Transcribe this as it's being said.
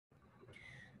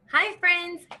Hi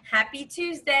friends, happy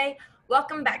Tuesday.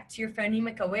 Welcome back to your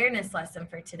Phonemic Awareness lesson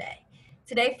for today.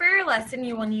 Today for your lesson,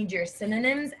 you will need your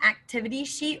synonyms activity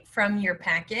sheet from your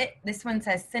packet. This one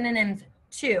says synonyms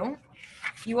 2.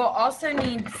 You will also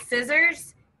need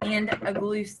scissors and a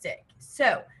glue stick.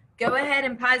 So go ahead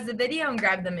and pause the video and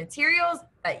grab the materials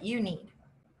that you need.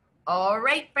 All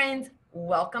right, friends,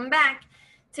 welcome back.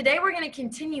 Today we're going to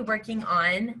continue working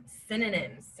on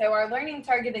synonyms. So our learning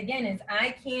target again is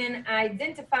I can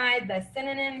identify the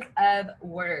synonyms of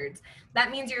words.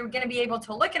 That means you're going to be able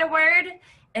to look at a word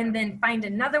and then find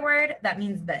another word that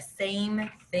means the same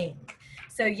thing.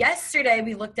 So yesterday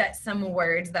we looked at some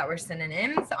words that were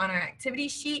synonyms on our activity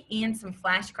sheet and some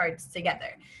flashcards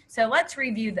together. So let's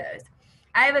review those.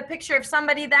 I have a picture of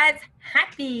somebody that's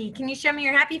happy. Can you show me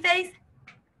your happy face?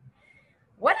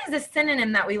 What is a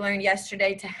synonym that we learned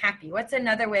yesterday to happy? What's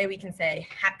another way we can say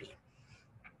happy?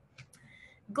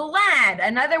 Glad.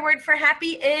 Another word for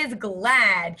happy is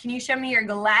glad. Can you show me your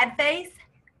glad face?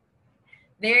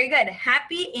 Very good.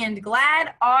 Happy and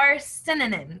glad are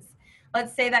synonyms.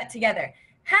 Let's say that together.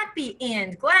 Happy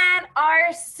and glad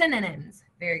are synonyms.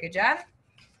 Very good job.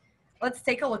 Let's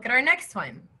take a look at our next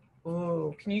one.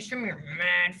 Ooh, can you show me your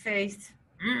mad face?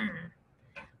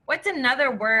 What's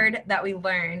another word that we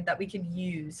learned that we could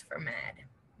use for mad?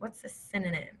 What's a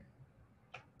synonym?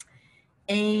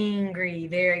 Angry.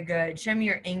 Very good. Show me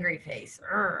your angry face.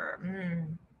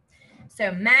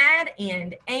 So mad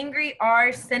and angry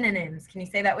are synonyms. Can you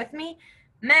say that with me?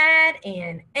 Mad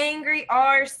and angry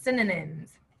are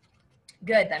synonyms.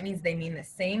 Good. That means they mean the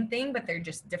same thing, but they're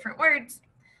just different words.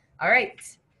 All right.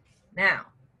 Now,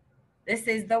 this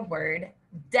is the word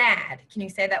dad. Can you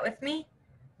say that with me?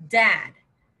 Dad.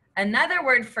 Another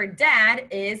word for dad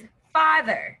is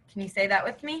father. Can you say that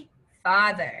with me?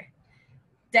 Father.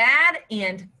 Dad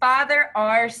and father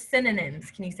are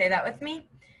synonyms. Can you say that with me?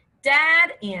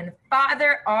 Dad and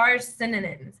father are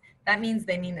synonyms. That means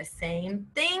they mean the same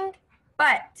thing,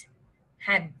 but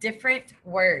have different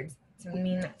words to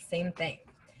mean the same thing.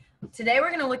 Today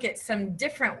we're going to look at some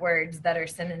different words that are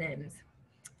synonyms.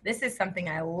 This is something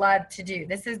I love to do.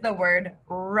 This is the word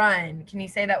run. Can you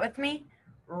say that with me?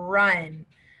 Run.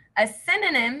 A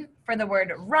synonym for the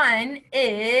word run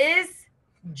is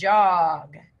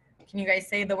jog. Can you guys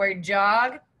say the word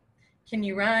jog? Can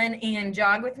you run and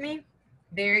jog with me?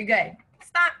 Very good.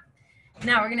 Stop.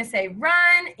 Now we're going to say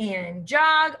run and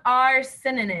jog are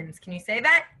synonyms. Can you say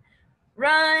that?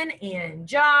 Run and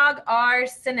jog are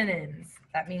synonyms.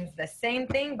 That means the same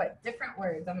thing but different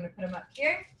words. I'm going to put them up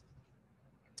here.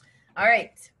 All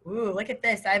right. Ooh, look at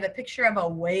this. I have a picture of a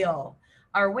whale.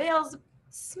 Are whales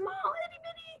small, itty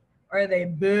bitty, or are they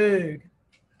big?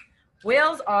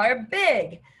 Whales are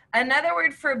big. Another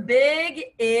word for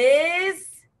big is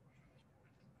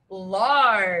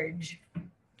large.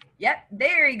 Yep,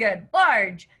 very good.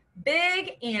 Large.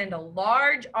 Big and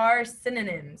large are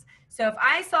synonyms. So if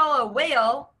I saw a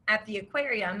whale at the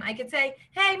aquarium, I could say,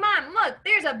 hey, Mom, look,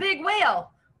 there's a big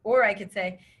whale. Or I could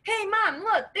say, hey, Mom,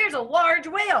 look, there's a large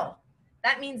whale.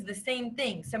 That means the same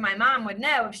thing. So my mom would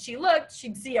know if she looked,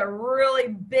 she'd see a really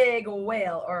big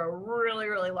whale or a really,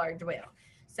 really large whale.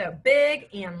 So big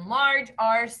and large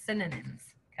are synonyms,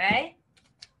 okay?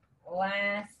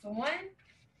 Last one.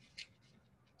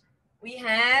 We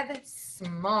have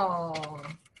small.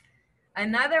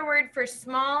 Another word for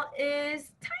small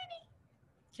is tiny.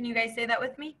 Can you guys say that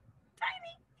with me?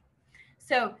 Tiny.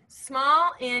 So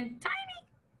small and tiny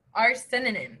are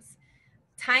synonyms.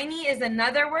 Tiny is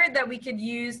another word that we could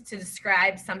use to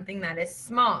describe something that is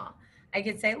small. I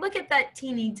could say, look at that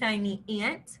teeny tiny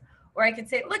ant. Or I could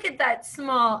say, look at that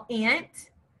small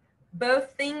ant.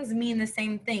 Both things mean the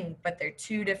same thing, but they're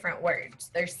two different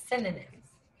words. They're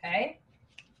synonyms, okay?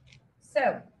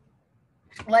 So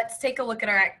let's take a look at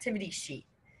our activity sheet.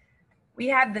 We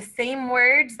have the same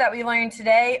words that we learned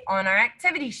today on our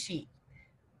activity sheet,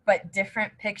 but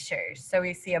different pictures. So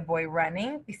we see a boy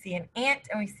running, we see an ant,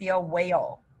 and we see a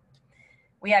whale.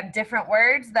 We have different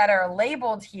words that are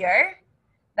labeled here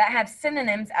that have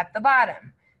synonyms at the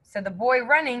bottom. So the boy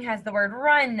running has the word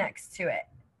run next to it.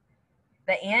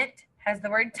 The ant has the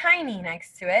word tiny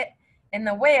next to it, and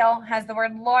the whale has the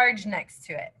word large next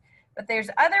to it. But there's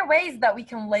other ways that we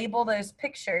can label those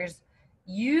pictures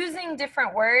using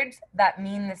different words that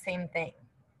mean the same thing.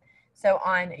 So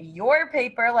on your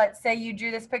paper, let's say you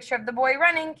drew this picture of the boy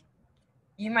running,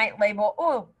 you might label,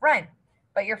 oh, run,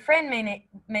 but your friend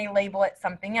may label it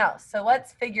something else. So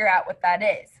let's figure out what that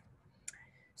is.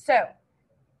 So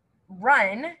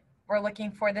run, we're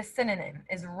looking for the synonym.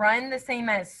 Is run the same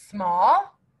as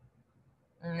small?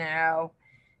 No.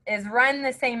 Is run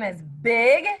the same as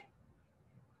big?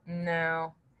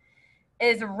 No.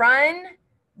 Is run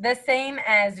the same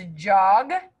as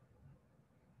jog?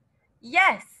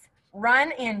 Yes,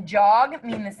 run and jog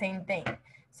mean the same thing.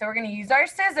 So we're going to use our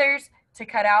scissors to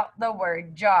cut out the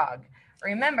word jog.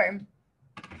 Remember,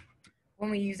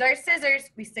 when we use our scissors,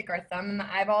 we stick our thumb in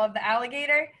the eyeball of the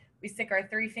alligator, we stick our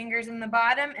 3 fingers in the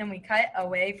bottom, and we cut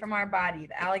away from our body.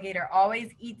 The alligator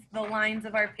always eats the lines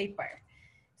of our paper.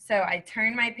 So I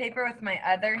turn my paper with my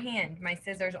other hand. My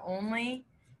scissors only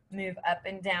move up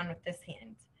and down with this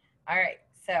hand. All right,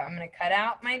 so I'm going to cut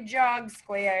out my jog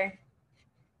square.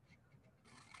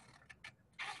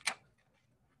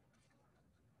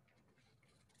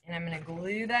 And I'm going to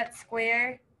glue that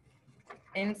square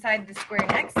inside the square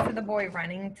next to the boy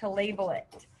running to label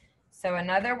it. So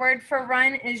another word for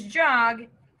run is jog,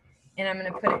 and I'm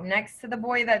going to put it next to the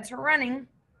boy that's running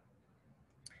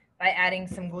by adding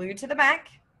some glue to the back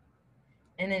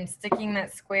and then sticking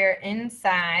that square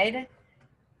inside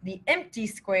the empty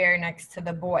square next to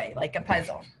the boy, like a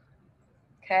puzzle.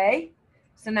 Okay?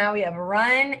 So now we have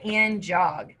run and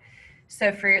jog.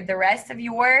 So for the rest of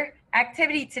your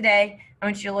activity today, I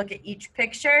want you to look at each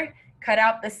picture, cut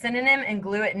out the synonym, and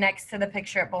glue it next to the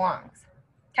picture it belongs.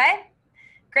 Okay?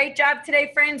 Great job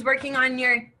today, friends, working on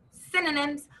your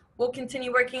synonyms. We'll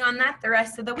continue working on that the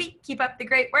rest of the week. Keep up the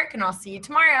great work, and I'll see you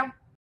tomorrow.